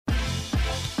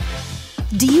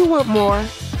Do you want more?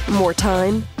 More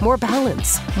time, more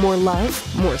balance, more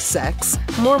love, more sex,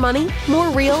 more money, more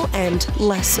real, and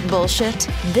less bullshit?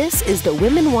 This is the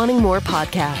Women Wanting More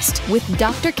podcast with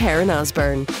Dr. Karen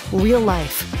Osborne. Real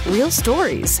life, real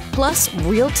stories, plus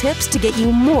real tips to get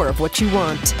you more of what you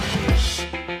want.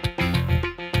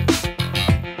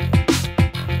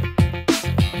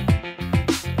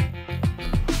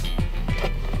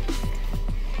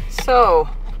 So,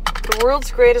 the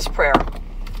world's greatest prayer.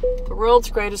 The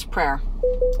world's greatest prayer.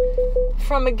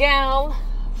 From a gal,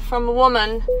 from a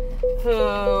woman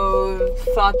who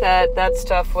thought that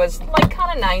stuff was like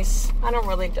kind of nice. I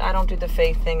don't do the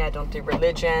faith thing. I don't do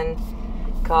religion,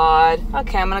 God.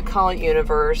 Okay, I'm going to call it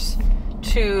universe.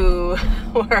 To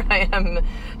where I am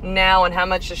now and how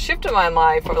much has shifted my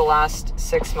life over the last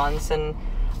 6 months, and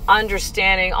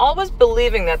understanding, always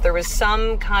believing that there was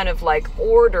some kind of like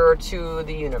order to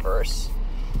the universe,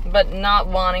 but not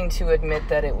wanting to admit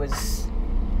that it was,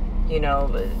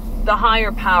 the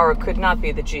higher power could not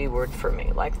be the G word for me.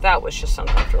 Like, that was just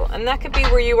uncomfortable. And that could be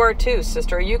where you are too,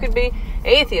 sister. You could be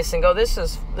atheist and go, this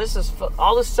is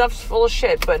all this stuff's full of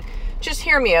shit. But just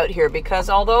hear me out here, because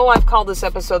although I've called this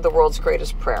episode the world's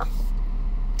greatest prayer,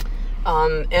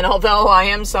 and although I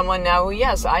am someone now who,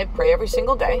 yes, I pray every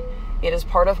single day. It is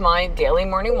part of my daily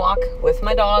morning walk with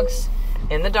my dogs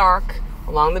in the dark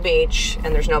along the beach,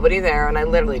 and there's nobody there, and I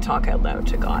literally talk out loud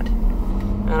to God.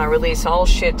 And I release all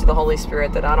shit to the Holy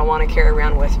Spirit that I don't want to carry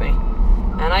around with me.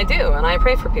 And I do, and I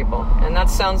pray for people. And that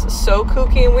sounds so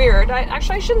kooky and weird. I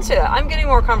shouldn't say that. I'm getting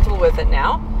more comfortable with it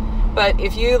now. But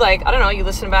if you, you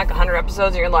listen back 100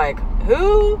 episodes and you're like,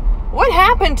 what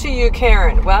happened to you,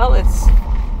 Karen? Well, it's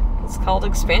called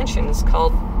expansion. It's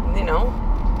called,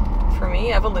 for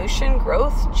me, evolution,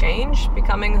 growth, change,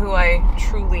 becoming who I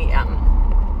truly am,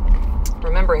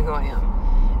 remembering who I am.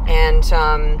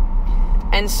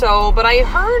 But I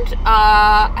heard,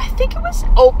 I think it was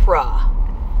Oprah.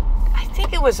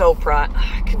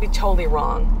 I could be totally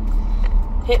wrong.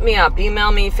 Hit me up,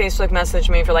 email me, Facebook message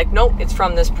me if you're like, nope, it's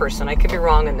from this person. I could be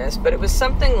wrong in this, but it was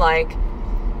something like,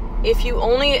 if you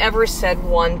only ever said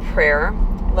one prayer,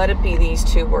 let it be these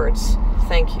two words: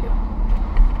 thank you.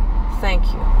 Thank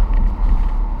you.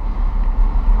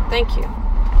 Thank you.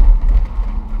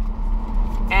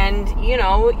 And,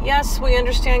 yes, we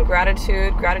understand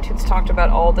gratitude. Gratitude's talked about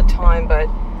all the time, but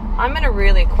I'm going to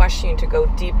really question you to go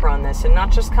deeper on this and not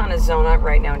just kind of zone out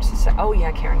right now and just say, oh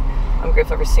yeah, Karen, I'm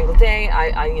grateful every single day.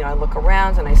 I look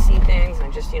around and I see things and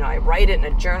I just, I write it in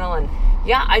a journal, and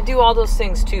yeah, I do all those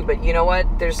things too. But you know what?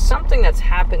 There's something that's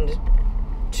happened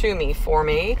to me, for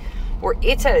me, where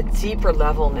it's at a deeper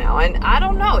level now. And I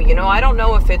don't know, I don't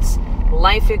know if it's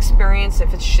life experience,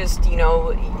 if it's just,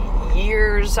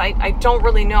 years. I don't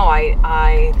really know.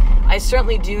 I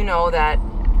certainly do know that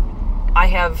I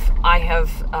have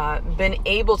been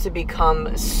able to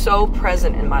become so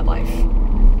present in my life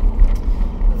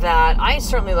that I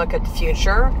certainly look at the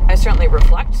future. I certainly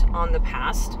reflect on the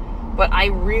past, but I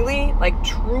really,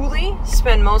 truly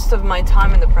spend most of my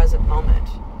time in the present moment.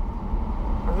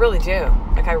 I really do.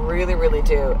 I really, really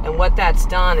do. And what that's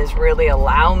done is really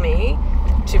allow me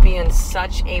to be in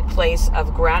such a place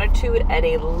of gratitude at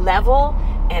a level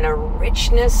and a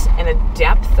richness and a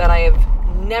depth that I have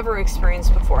never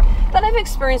experienced before. That I've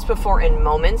experienced before in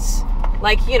moments.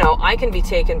 I can be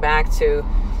taken back to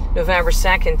November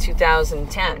 2nd,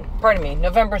 2010. Pardon me,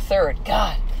 November 3rd.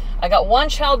 God, I got one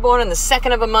child born on the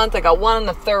 2nd of a month. I got one on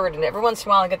the 3rd, and every once in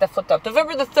a while I get that flipped up.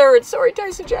 November the 3rd. Sorry,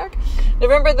 Tyson Jack.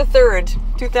 November the 3rd,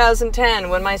 2010,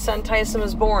 when my son Tyson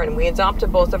was born. We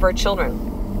adopted both of our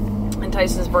children. And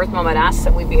Tyson's birth mom had asked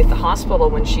that we be at the hospital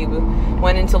when she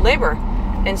went into labor.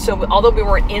 And so, although we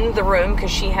weren't in the room,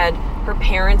 because she had her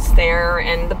parents there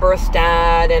and the birth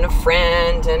dad and a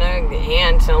friend and an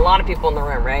aunt and a lot of people in the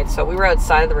room, right? So we were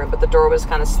outside of the room, but the door was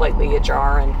kind of slightly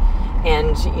ajar,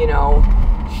 and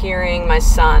hearing my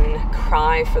son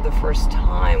cry for the first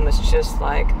time was just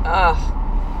like, ugh.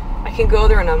 I can go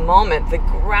there in a moment. The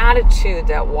gratitude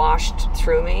that washed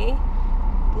through me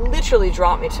literally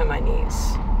dropped me to my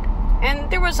knees.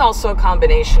 And there was also a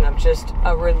combination of just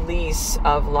a release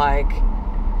of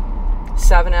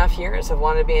 7.5 years of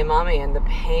wanting to be a mommy and the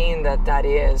pain that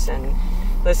is. And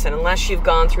listen, unless you've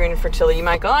gone through infertility, you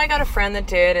might go, oh, I got a friend that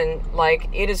did. And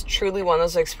it is truly one of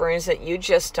those experiences that you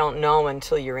just don't know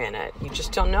until you're in it. You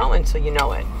just don't know until you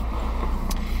know it.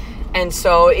 And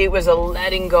so it was a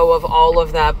letting go of all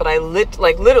of that. But I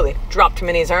literally dropped to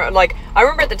my knees. I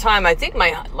remember at the time, I think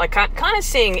kind of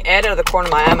seeing Ed out of the corner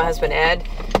of my eye, my husband Ed,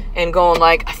 and going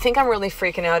I think I'm really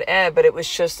freaking out, Ed. But it was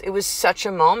such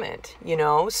a moment,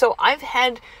 So I've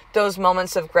had those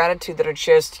moments of gratitude that are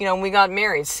just, we got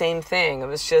married, same thing. It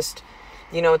was just,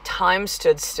 Time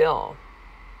stood still.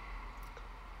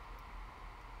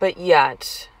 But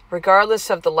yet, regardless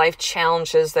of the life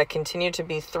challenges that continue to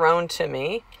be thrown to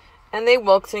me, and they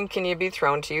will continue to be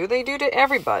thrown to you, they do to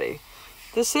everybody.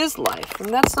 This is life, and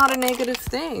that's not a negative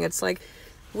thing. It's like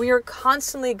we are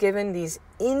constantly given these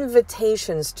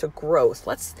invitations to growth.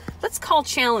 Let's call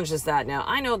challenges that now.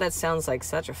 I know that sounds like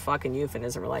such a fucking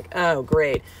euphemism. We're like, oh,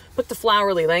 great. Put the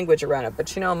flowery language around it.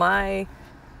 But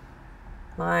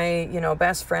my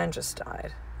best friend just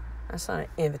died. That's not an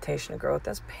invitation to growth.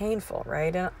 That's painful,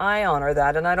 right? And I honor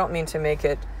that. And I don't mean to make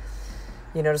it,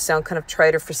 to sound kind of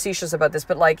trite or facetious about this,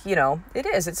 but it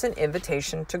is. It's an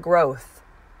invitation to growth.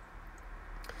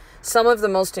 Some of the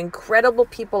most incredible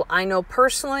people I know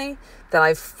personally, that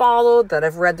I've followed, that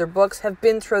I've read their books, have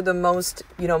been through the most,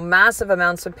 massive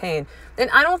amounts of pain. And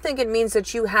I don't think it means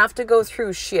that you have to go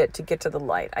through shit to get to the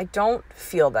light. I don't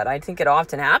feel that. I think it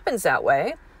often happens that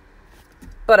way,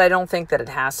 but I don't think that it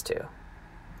has to.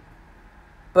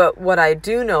 But what I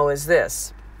do know is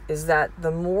this, is that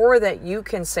the more that you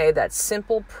can say that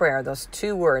simple prayer, those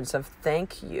 2 words of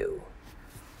thank you,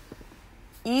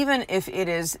 even if it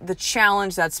is the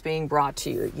challenge that's being brought to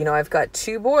you. I've got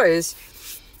 2 boys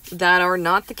that are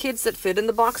not the kids that fit in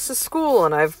the box of school.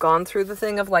 And I've gone through the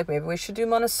thing of like, maybe we should do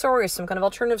Montessori, some kind of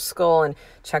alternative school, and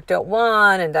checked out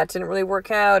one, and that didn't really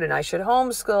work out. And I should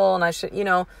homeschool, and I should,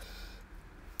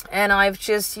 and I've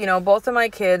just, both of my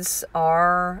kids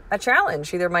are a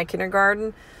challenge. Either my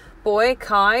kindergarten boy,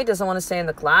 Kai, doesn't want to stay in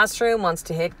the classroom, wants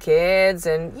to hit kids.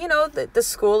 And, the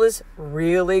school is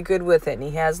really good with it. And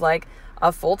he has like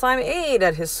a full-time aide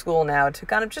at his school now to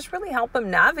kind of just really help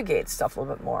him navigate stuff a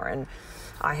little bit more. And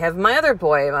I have my other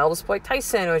boy, my oldest boy,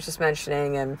 Tyson, who I was just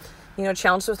mentioning, and,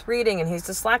 challenged with reading, and he's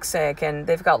dyslexic, and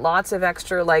they've got lots of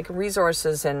extra like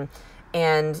resources and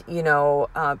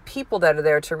people that are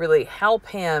there to really help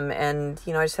him. And,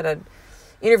 I just had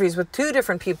interviews with 2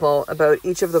 different people about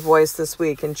each of the boys this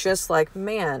week. And just like,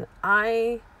 man,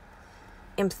 I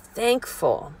am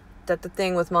thankful that the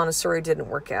thing with Montessori didn't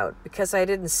work out, because I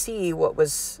didn't see what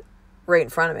was right in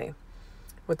front of me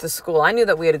with the school. I knew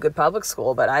that we had a good public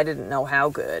school, but I didn't know how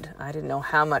good. I didn't know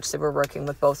how much they were working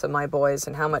with both of my boys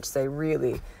and how much they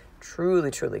really,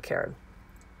 truly, truly cared.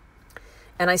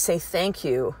 And I say thank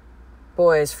you,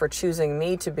 boys, for choosing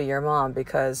me to be your mom,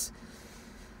 because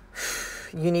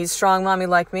you need strong mommy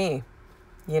like me.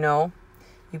 You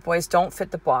boys don't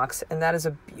fit the box, and that is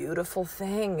a beautiful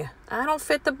thing. I don't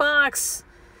fit the box.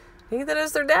 Neither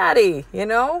does their daddy,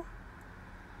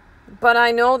 But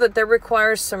I know that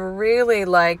requires some really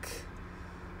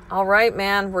all right,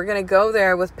 man, we're going to go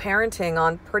there with parenting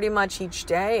on pretty much each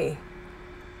day.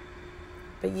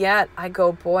 But yet I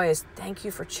go, boys, thank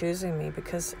you for choosing me,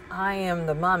 because I am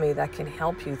the mommy that can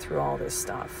help you through all this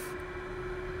stuff.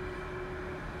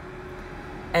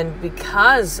 And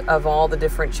because of all the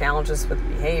different challenges with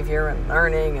behavior and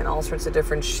learning and all sorts of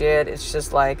different shit, it's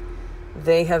just like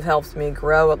they have helped me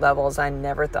grow at levels I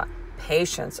never thought.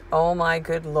 Patience, oh my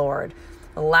good Lord.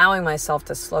 Allowing myself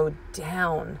to slow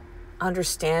down,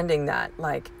 understanding that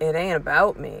it ain't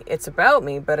about me. It's about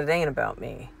me, but it ain't about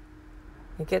me.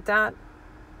 You get that?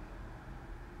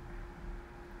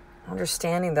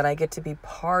 Understanding that I get to be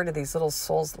part of these little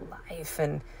souls' life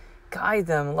and guide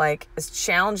them, as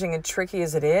challenging and tricky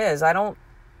as it is. I know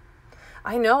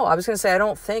I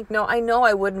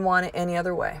wouldn't want it any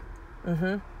other way.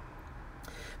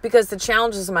 Because the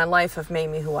challenges in my life have made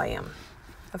me who I am,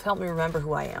 have helped me remember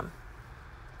who I am.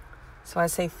 So I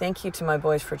say thank you to my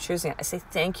boys for choosing it. I say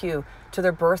thank you to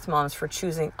their birth moms for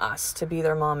choosing us to be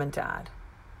their mom and dad.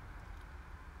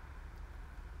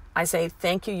 I say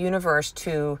thank you, universe,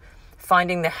 to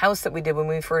finding the house that we did when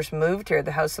we first moved here,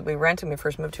 the house that we rented when we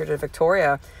first moved here to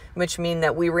Victoria, which mean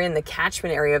that we were in the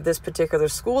catchment area of this particular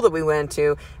school that we went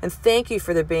to. And thank you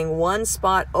for there being one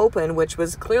spot open, which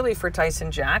was clearly for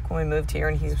Tyson Jack when we moved here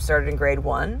and he started in grade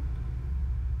 1.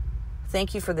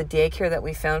 Thank you for the daycare that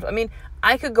we found. I mean,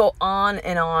 I could go on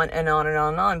and on and on and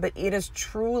on and on, but it is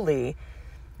truly,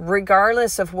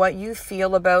 regardless of what you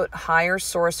feel about higher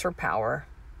source or power,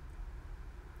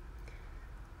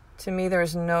 to me,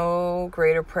 there's no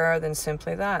greater prayer than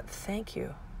simply that. Thank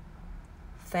you.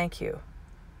 Thank you.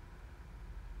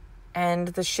 And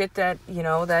the shit that,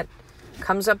 that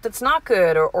comes up that's not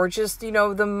good, or just,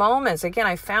 the moments. Again,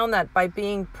 I found that by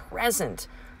being present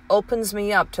opens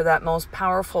me up to that most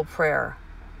powerful prayer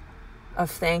of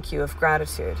thank you, of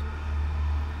gratitude.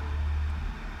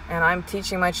 And I'm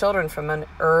teaching my children from an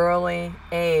early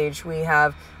age.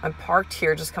 I'm parked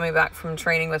here just coming back from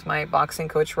training with my boxing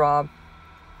coach, Rob.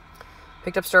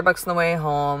 Picked up Starbucks on the way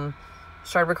home,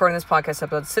 started recording this podcast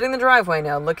episode, sitting in the driveway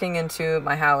now, looking into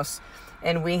my house.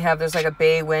 And there's like a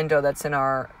bay window that's in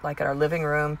our living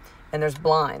room, and there's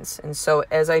blinds. And so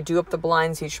as I do up the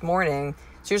blinds each morning,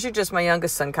 it's usually just my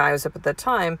youngest son, Kai, was up at that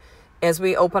time. As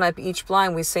we open up each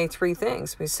blind, we say three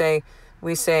things. We say,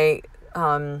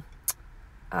 what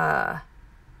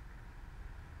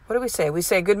do we say? We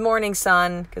say, good morning,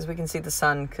 sun, because we can see the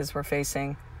sun because we're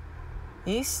facing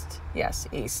east. Yes,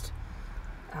 east.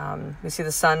 We see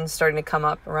the sun starting to come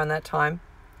up around that time.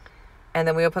 And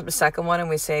then we open up the second one and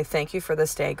we say, thank you for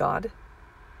this day, God.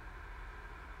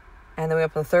 And then we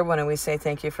open the third one and we say,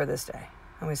 thank you for this day.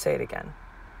 And we say it again.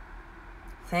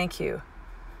 Thank you.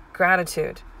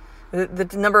 Gratitude. The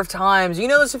number of times, you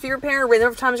know this if you're a parent, the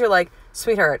number of times you're like,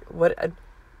 sweetheart, what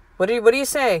do you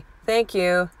say? Thank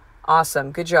you.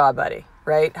 Awesome. Good job, buddy.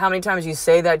 Right? How many times you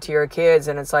say that to your kids,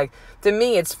 and it's like, to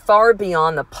me, it's far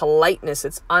beyond the politeness.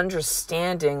 It's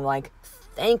understanding, like,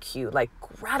 thank you, like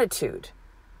gratitude.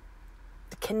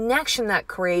 The connection that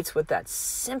creates with that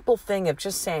simple thing of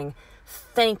just saying,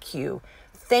 thank you.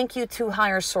 Thank you to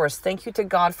higher source. Thank you to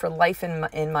God for life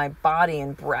in my body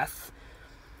and breath.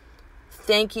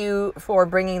 Thank you for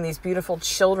bringing these beautiful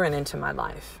children into my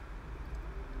life.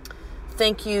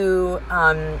 Thank you,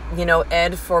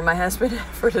 Ed, for my husband,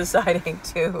 for deciding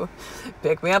to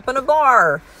pick me up in a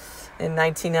bar in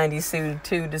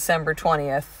 1992, December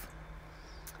 20th,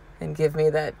 and give me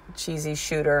that cheesy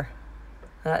shooter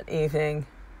that evening.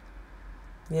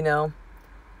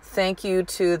 Thank you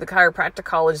to the chiropractic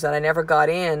college that I never got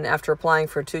in after applying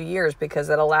for 2 years, because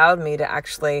it allowed me to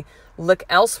actually look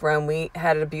elsewhere. And we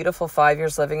had a beautiful 5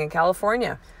 years living in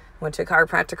California. Went to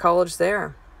chiropractic college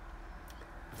there.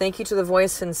 Thank you to the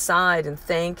voice inside, and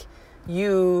thank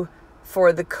you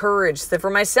for the courage. For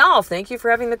myself, thank you for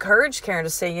having the courage, Karen, to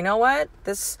say, you know what,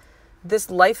 this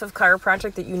life of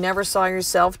chiropractic that you never saw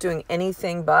yourself doing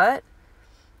anything but,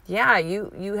 yeah,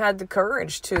 you had the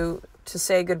courage to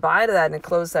say goodbye to that and to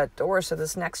close that door so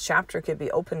this next chapter could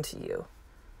be open to you.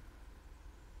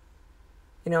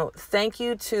 Thank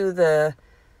you to the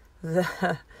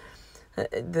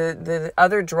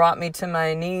other drop me to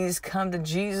my knees, come to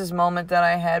Jesus moment that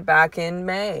I had back in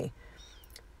May,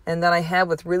 and that I had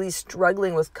with really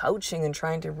struggling with coaching and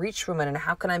trying to reach women, and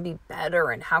how can I be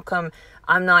better, and how come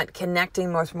I'm not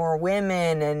connecting with more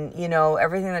women, and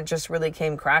everything that just really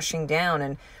came crashing down.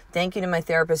 And thank you to my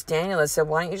therapist Daniel that said,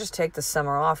 why don't you just take the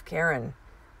summer off, Karen?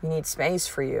 You need space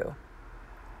for you.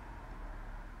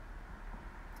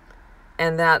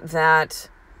 And that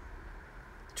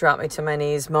drop me to my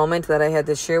knees moment that I had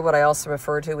this year, what I also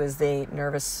refer to as the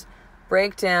nervous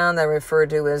breakdown, that I refer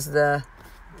to as the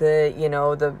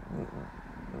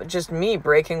just me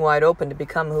breaking wide open to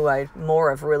become who I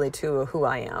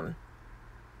am.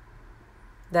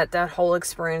 That whole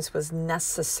experience was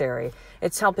necessary.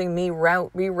 It's helping me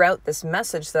reroute this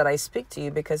message that I speak to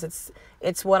you, because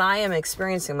it's what I am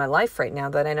experiencing in my life right now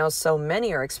that I know so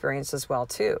many are experiencing as well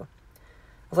too.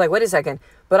 I was like, wait a second,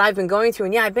 but I've been going through,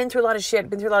 and yeah, I've been through a lot of shit,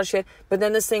 but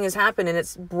then this thing has happened and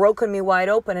it's broken me wide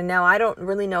open, and now I don't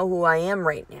really know who I am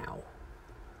right now.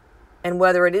 And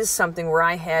whether it is something where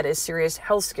I had a serious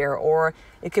health scare, or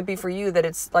it could be for you that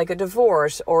it's like a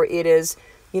divorce, or it is,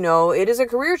 it is a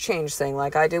career change thing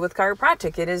like I did with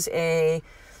chiropractic. It is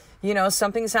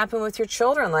something's happened with your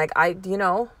children. Like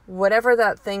whatever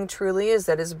that thing truly is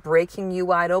that is breaking you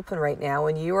wide open right now,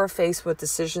 and you are faced with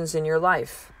decisions in your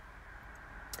life.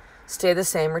 Stay the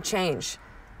same or change.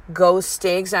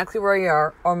 Stay exactly where you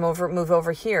are, or move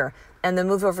over here. And the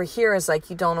move over here is like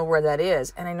you don't know where that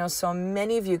is. And I know so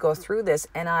many of you go through this,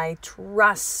 and I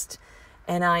trust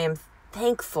and I am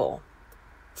thankful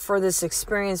for this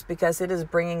experience, because it is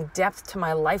bringing depth to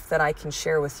my life that I can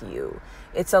share with you.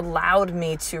 It's allowed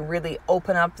me to really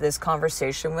open up this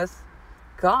conversation with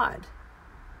God,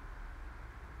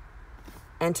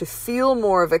 and to feel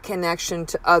more of a connection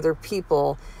to other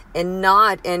people, and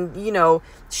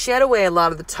shed away a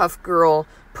lot of the tough girl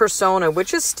persona,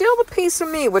 which is still the piece of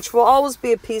me, which will always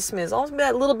be a piece of me. It's always be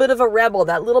that little bit of a rebel,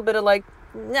 that little bit of like,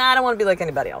 I don't want to be like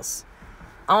anybody else.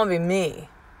 I want to be me.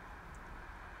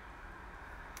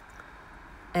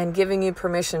 And giving you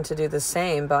permission to do the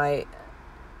same by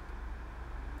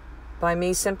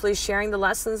me simply sharing the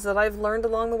lessons that I've learned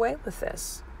along the way with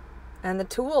this, and the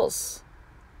tools,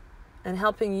 and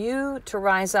helping you to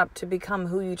rise up to become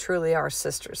who you truly are,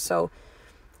 sisters. So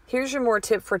here's your more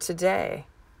tip for today.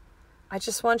 I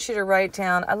just want you to write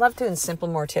down, I love doing simple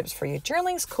more tips for you.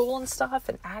 Journaling's cool and stuff,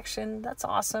 and action, that's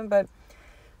awesome, but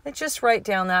just write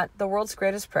down that the world's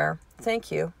greatest prayer,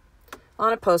 thank you,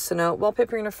 on a Post-it note,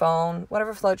 wallpaper in your phone,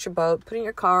 whatever floats your boat, put it in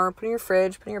your car, put it in your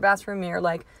fridge, put it in your bathroom mirror,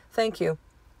 like, thank you.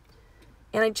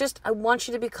 And I want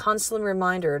you to be constantly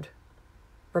reminded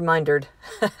Remindered.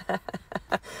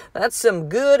 That's some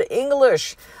good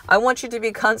English. I want you to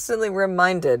be constantly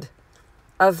reminded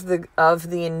of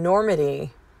the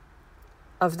enormity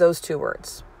of those two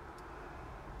words.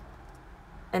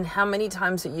 And how many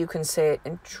times that you can say it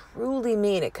and truly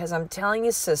mean it. Because I'm telling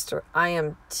you, sister, I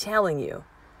am telling you,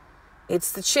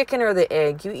 it's the chicken or the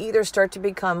egg. You either start to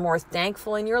become more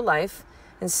thankful in your life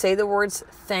and say the words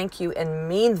thank you and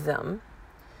mean them,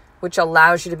 which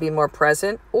allows you to be more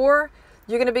present, or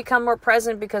you're going to become more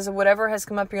present because of whatever has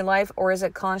come up in your life, or is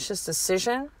it conscious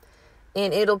decision?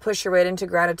 And it'll push you right into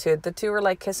gratitude. The two are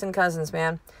like kissing cousins,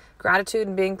 man. Gratitude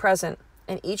and being present.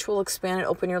 And each will expand and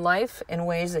open your life in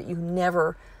ways that you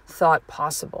never thought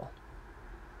possible.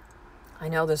 I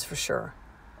know this for sure.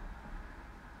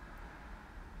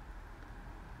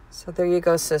 So there you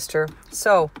go, sister.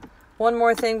 So one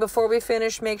more thing before we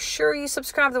finish. Make sure you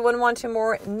subscribe to the 112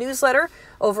 More newsletter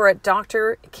over at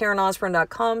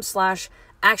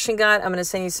drkarenosborn.com/action guide. I'm going to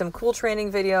send you some cool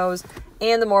training videos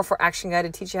and the More for Action guide to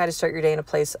teach you how to start your day in a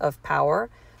place of power,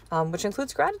 which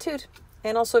includes gratitude.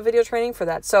 And also a video training for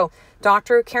that. So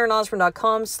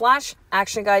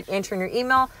drkarenosborn.com/action guide. Enter in your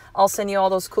email. I'll send you all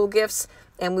those cool gifts.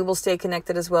 And we will stay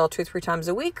connected as well 2-3 times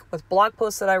a week with blog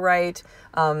posts that I write,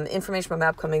 information about my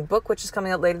upcoming book, which is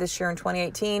coming out later this year in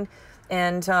 2018.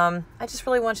 And I just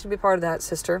really want you to be part of that,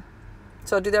 sister.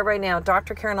 So do that right now.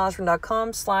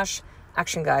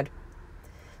 drkarenosborn.com/action guide.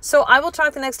 So I will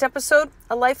talk the next episode.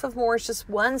 A life of more is just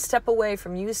one step away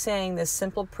from you saying this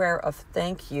simple prayer of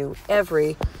thank you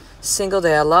every single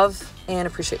day. I love and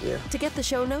appreciate you. To get the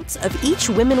show notes of each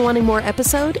Women Wanting More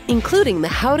episode, including the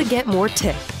How to Get More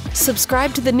tip,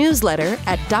 subscribe to the newsletter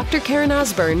at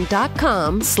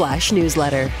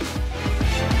drkarenosborn.com/newsletter.